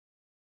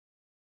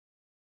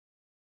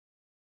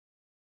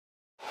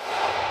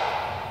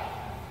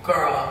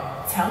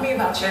Girl, tell me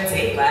about your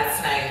date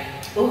last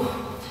night. Ooh.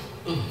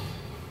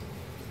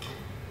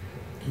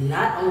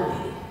 Not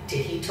only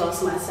did he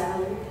toss my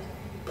salad,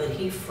 but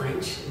he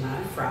Frenched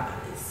my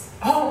fries.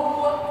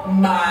 Oh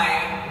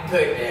my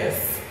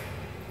goodness.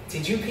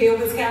 Did you peel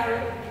this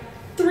carrot?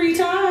 3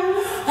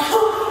 times.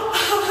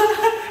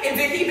 And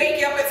did he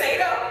bake your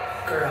potato?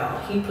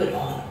 Girl, he put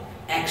on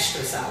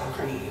extra sour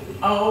cream.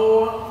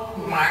 Oh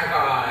my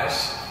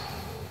gosh.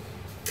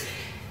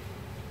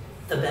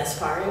 The best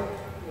part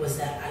was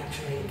that I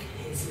drank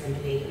his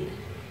lemonade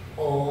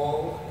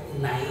all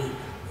night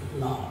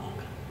long.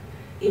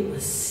 It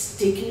was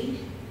sticky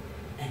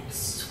and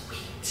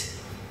sweet.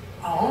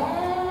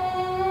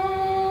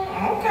 Oh,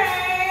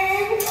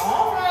 okay.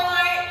 All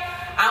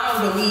right. I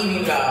don't believe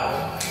you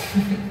though.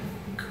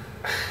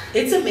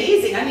 It's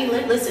amazing. I mean,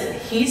 listen,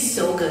 he's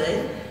so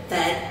good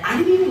that I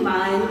didn't even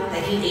mind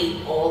that he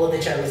ate all of the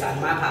cherries out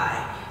of my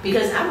pie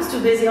because I was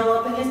too busy all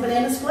up in his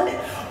banana split.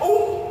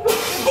 Oh,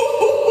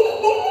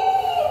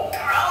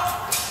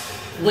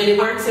 girl. When it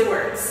works, it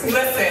works.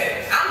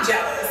 Listen, I'm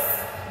jealous.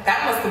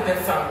 That must have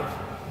been some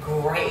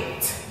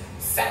great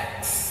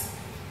sex.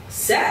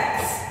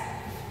 Sex?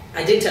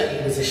 I did tell you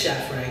he was a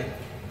chef, right?